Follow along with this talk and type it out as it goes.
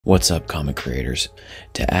What's up, comic creators?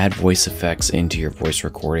 To add voice effects into your voice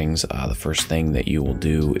recordings, the first thing that you will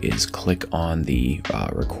do is click on the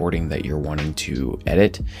recording that you're wanting to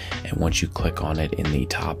edit. And once you click on it, in the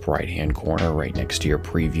top right hand corner, right next to your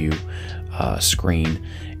preview screen,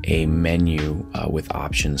 a menu with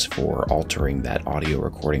options for altering that audio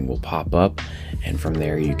recording will pop up, and from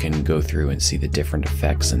there you can go through and see the different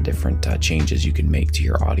effects and different changes you can make to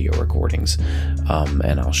your audio recordings,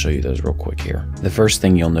 and I'll show you those real quick here. The first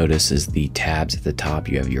thing you'll notice is the tabs at the top.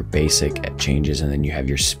 You have your basic changes, and then you have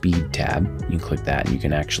your speed tab. You can click that and you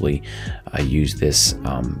can actually use this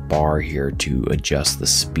bar here to adjust the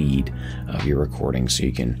speed of your recording, so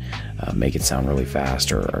you can make it sound really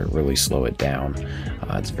fast or really slow it down.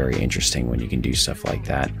 It's very interesting when you can do stuff like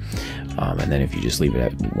that. And then if you just leave it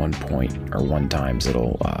at 1 point or 1 times,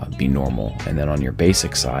 it'll be normal. And then on your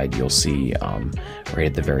basic side, you'll see right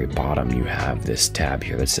at the very bottom, you have this tab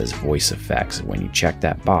here that says voice effects. When you check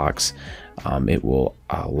that box, it will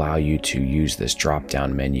allow you to use this drop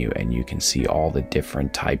down menu, and you can see all the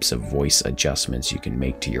different types of voice adjustments you can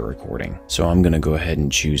make to your recording. So I'm going to go ahead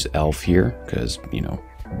and choose ELF here because, you know,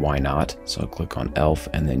 why not? So I'll click on ELF,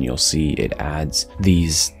 and then you'll see it adds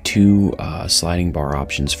these 2 sliding bar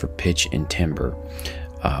options for pitch and timbre,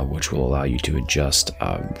 which will allow you to adjust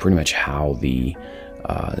pretty much how the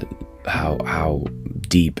how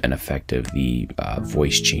deep and effective the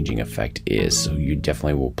voice changing effect is. So you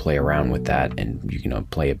definitely will play around with that, and you can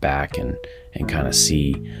play it back and kind of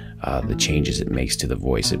see the changes it makes to the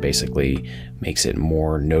voice. It basically makes it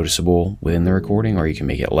more noticeable within the recording, or you can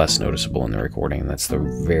make it less noticeable in the recording, and that's the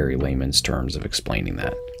very layman's terms of explaining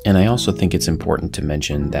that. And I also think it's important to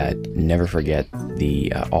mention that never forget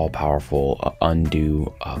the all-powerful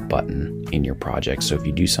undo button in your project. So if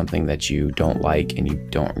you do something that you don't like and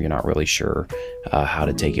you're not really sure how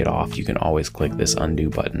to take it off, you can always click this undo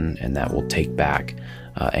button, and that will take back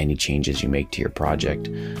any changes you make to your project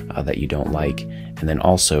that you don't like. And then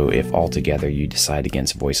also, if altogether you decide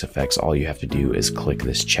against voice effects, all you have to do is click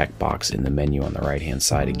this checkbox in the menu on the right hand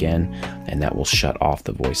side again, and that will shut off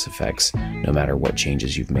the voice effects no matter what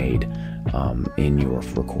changes you've made in your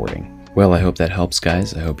recording. Well, I hope that helps,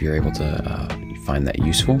 guys. I hope you're able to find that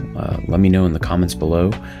useful. Let me know in the comments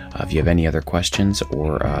below if you have any other questions,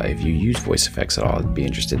 or if you use voice effects at all. I'd be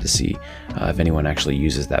interested to see if anyone actually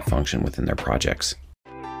uses that function within their projects.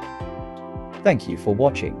 Thank you for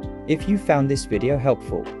watching. If you found this video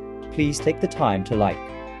helpful, please take the time to like,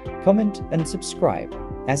 comment and subscribe,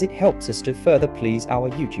 as it helps us to further please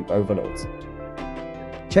our YouTube overlords.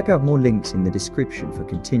 Check out more links in the description for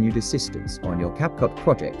continued assistance on your CapCut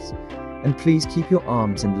projects, and please keep your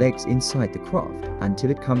arms and legs inside the craft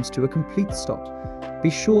until it comes to a complete stop.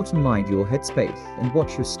 Be sure to mind your headspace and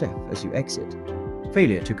watch your step as you exit.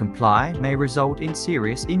 Failure to comply may result in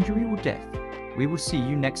serious injury or death. We will see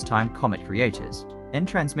you next time, comic creators. End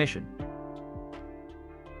transmission.